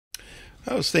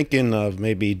I was thinking of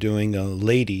maybe doing a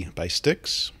Lady by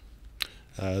Styx.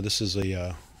 This is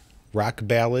a rock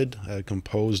ballad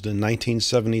composed in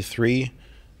 1973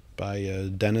 by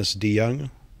Dennis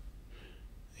DeYoung,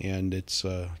 and it's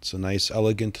a nice,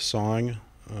 elegant song.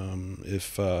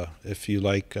 If you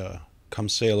like "Come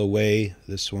Sail Away,"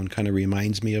 this one kind of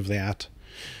reminds me of that.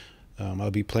 I'll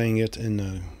be playing it in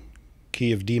the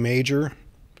key of D major,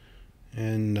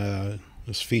 and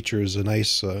this features a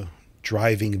nice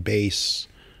driving bass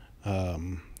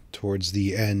towards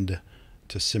the end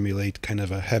to simulate kind of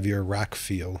a heavier rock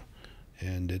feel.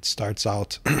 And it starts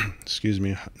out, excuse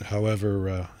me,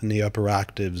 however, in the upper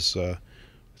octaves with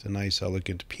a nice,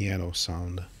 elegant piano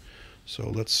sound. So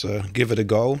let's give it a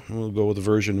go. We'll go with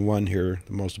version 1 here,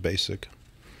 the most basic.